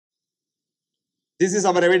This is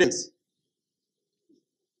our evidence.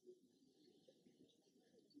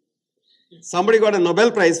 Somebody got a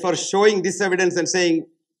Nobel Prize for showing this evidence and saying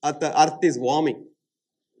that the earth is warming.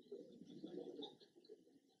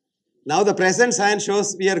 Now the present science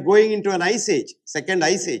shows we are going into an ice age, second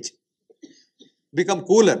ice age. Become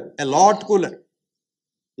cooler, a lot cooler.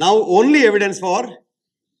 Now only evidence for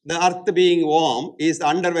the earth being warm is the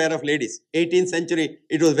underwear of ladies. 18th century,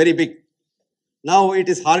 it was very big. Now it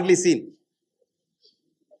is hardly seen.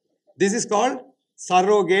 This is called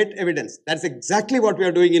surrogate evidence. That's exactly what we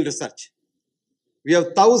are doing in research. We have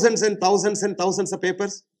thousands and thousands and thousands of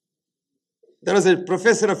papers. There was a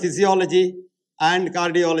professor of physiology and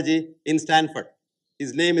cardiology in Stanford.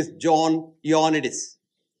 His name is John Ioannidis.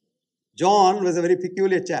 John was a very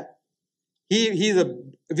peculiar chap. He's a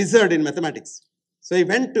wizard in mathematics. So he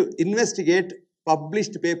went to investigate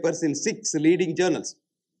published papers in 6 leading journals.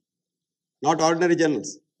 Not ordinary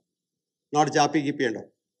journals. Not Japi Gipi and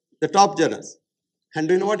all. The top journals. And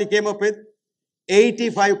do you know what he came up with?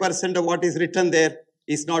 85% of what is written there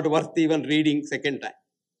is not worth even reading second time.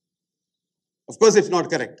 Of course, it's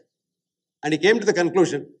not correct. And he came to the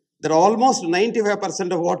conclusion that almost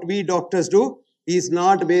 95% of what we doctors do is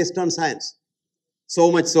not based on science.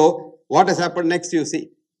 So much so, what has happened next you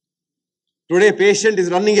see. Today, patient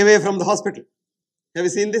is running away from the hospital. Have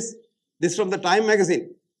you seen this? This from the Time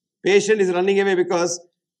magazine. Patient is running away because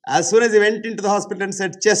as soon as he went into the hospital and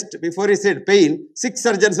said chest, before he said pain, 6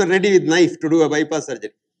 surgeons were ready with knife to do a bypass surgery.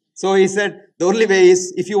 So he said, the only way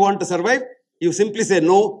is, if you want to survive, you simply say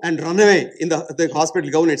no and run away in the hospital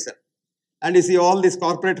gown itself. And you see all these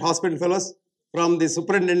corporate hospital fellows, from the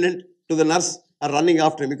superintendent to the nurse, are running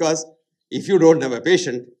after him, because if you don't have a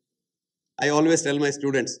patient, I always tell my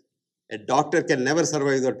students, a doctor can never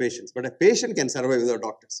survive without patients, but a patient can survive without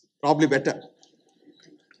doctors. Probably better.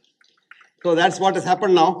 So that's what has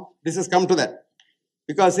happened now. This has come to that.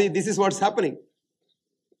 Because see, this is what's happening.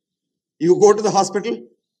 You go to the hospital.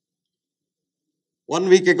 1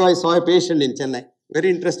 week ago, I saw a patient in Chennai. Very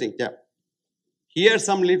interesting chap. He had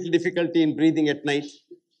some little difficulty in breathing at night.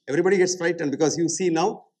 Everybody gets frightened because you see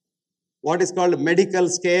now what is called a medical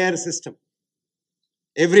scare system.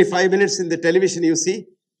 Every 5 minutes in the television, you see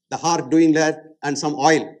the heart doing that and some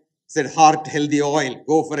oil. Said heart healthy oil.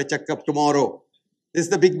 Go for a checkup tomorrow. This is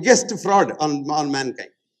the biggest fraud on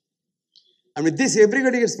mankind. And with this,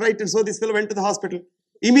 everybody gets frightened. So this fellow went to the hospital.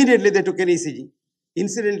 Immediately, they took an ECG.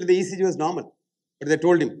 Incidentally, the ECG was normal. But they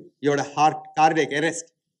told him, you had a cardiac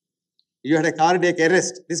arrest. You had a cardiac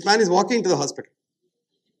arrest. This man is walking to the hospital.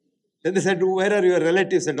 Then they said, where are your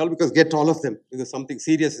relatives and all? Because get all of them, because something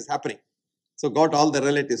serious is happening. So got all the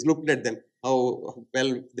relatives, looked at them, how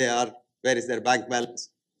well they are, where is their bank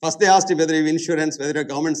balance. First they asked him whether he have insurance, whether a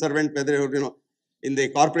government servant, whether in the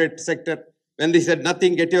corporate sector. When they said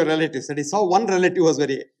nothing, get your relatives. And he saw one relative was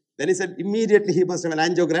very, then he said immediately he must have an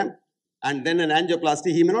angiogram and then an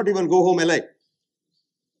angioplasty. He may not even go home alive.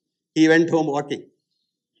 He went home walking.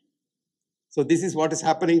 So this is what is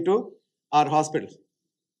happening to our hospitals.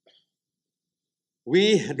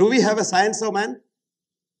 Do we have a science of man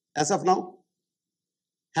as of now?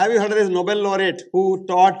 Have you heard of this Nobel laureate who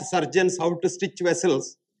taught surgeons how to stitch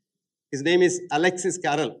vessels? His name is Alexis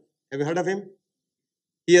Carrel. Have you heard of him?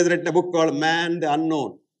 He has written a book called Man the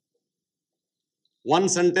Unknown. One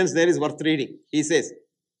sentence there is worth reading. He says,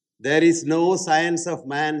 there is no science of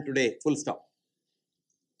man today, full stop.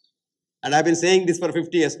 And I've been saying this for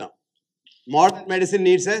 50 years now. Modern medicine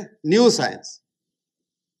needs a new science.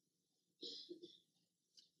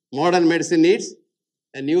 Modern medicine needs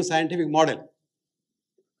a new scientific model.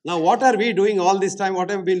 Now, what are we doing all this time?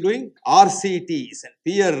 What have we been doing? RCTs and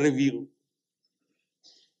peer review.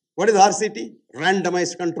 What is RCT?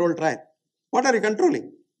 Randomized control trial. What are you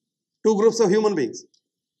controlling? 2 groups of human beings.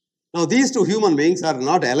 Now, these 2 human beings are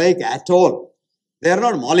not alike at all. They are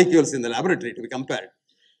not molecules in the laboratory to be compared.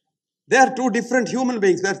 They are 2 different human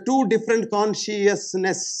beings. They are 2 different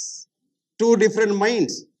consciousness, 2 different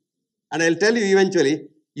minds. And I'll tell you eventually,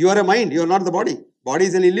 you are a mind, you are not the body. Body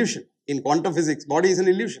is an illusion. In quantum physics, body is an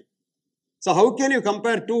illusion. So how can you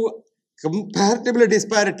compare 2 comparatively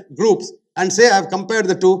disparate groups and say, I have compared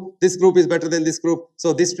the 2, this group is better than this group,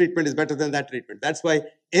 so this treatment is better than that treatment. That's why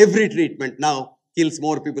every treatment now kills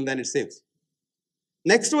more people than it saves.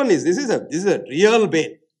 Next one is, this is a real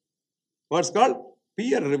bane. What's called?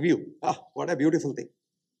 Peer review. Ah, what a beautiful thing.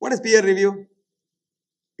 What is peer review?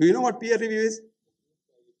 Do you know what peer review is?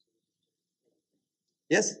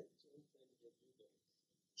 Yes?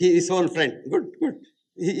 He is his own friend. Good, good.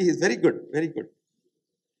 He is very good, very good.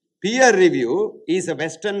 Peer review is a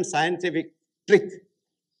Western scientific trick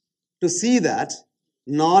to see that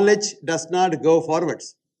knowledge does not go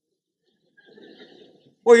forwards.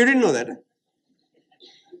 Oh, you didn't know that?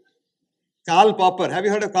 Karl Popper. Have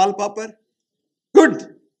you heard of Karl Popper?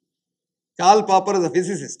 Good. Karl Popper is a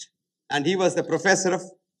physicist, and he was the professor of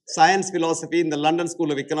science philosophy in the London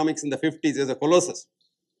School of Economics in the 50s. He was a colossus.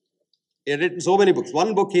 He had written so many books.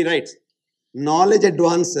 One book he writes, knowledge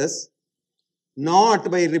advances not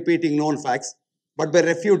by repeating known facts, but by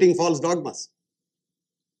refuting false dogmas.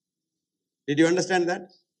 Did you understand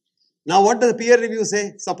that? Now, what does the peer review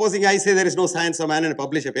say? Supposing I say there is no science of man and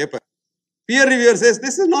publish a paper. Peer reviewer says,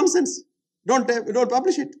 this is nonsense. Don't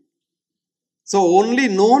publish it. So, only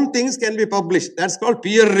known things can be published. That's called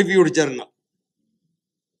peer-reviewed journal.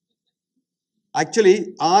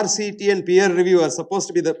 Actually, RCT and peer review are supposed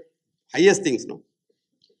to be the highest things, no?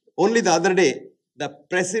 Only the other day, the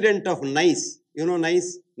president of NICE, you know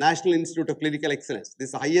NICE, National Institute of Clinical Excellence, this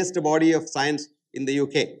is the highest body of science in the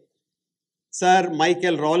UK. Sir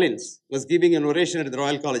Michael Rollins was giving an oration at the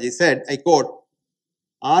Royal College. He said, I quote,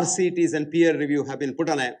 RCTs and peer review have been put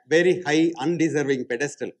on a very high, undeserving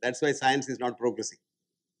pedestal. That's why science is not progressing.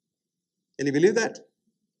 Can you believe that?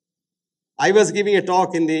 I was giving a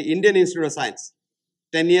talk in the Indian Institute of Science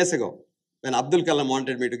 10 years ago when Abdul Kalam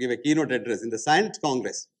wanted me to give a keynote address in the Science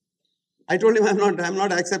Congress. I told him, I'm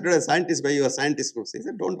not accepted as a scientist by your scientist groups. He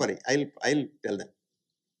said, don't worry, I'll tell them.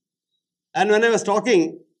 And when I was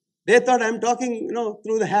talking, they thought I'm talking,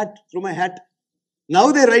 through my hat.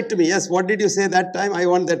 Now they write to me, yes, what did you say that time? I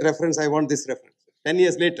want that reference, I want this reference. 10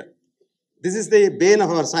 years later. This is the bane of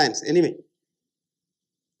our science. Anyway.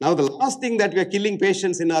 Now the last thing that we are killing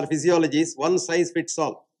patients in our physiology is one size fits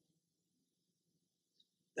all.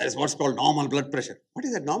 That is what's called normal blood pressure. What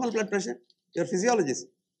is that normal blood pressure? You're a physiologist.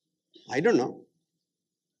 I don't know.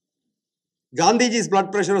 Gandhiji's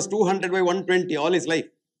blood pressure was 200 by 120 all his life.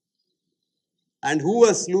 And who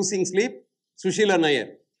was losing sleep? Sushila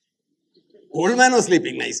Nair. Old man was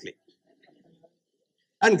sleeping nicely.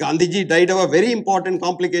 And Gandhiji died of a very important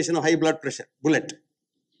complication of high blood pressure, bullet.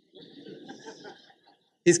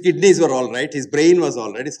 His kidneys were all right, his brain was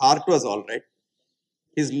all right, his heart was all right,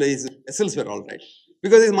 his vessels were all right,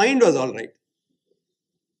 because his mind was all right.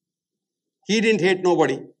 He didn't hate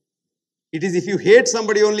nobody. It is if you hate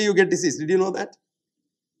somebody only you get disease. Did you know that?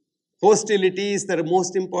 Hostility is the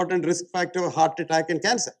most important risk factor of heart attack and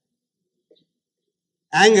cancer.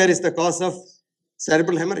 Anger is the cause of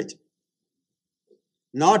cerebral hemorrhage.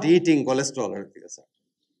 Not eating cholesterol.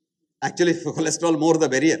 Actually, for cholesterol, more the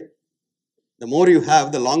barrier. The more you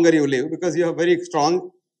have, the longer you live, because you have very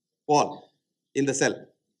strong wall in the cell.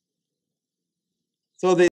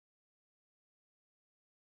 So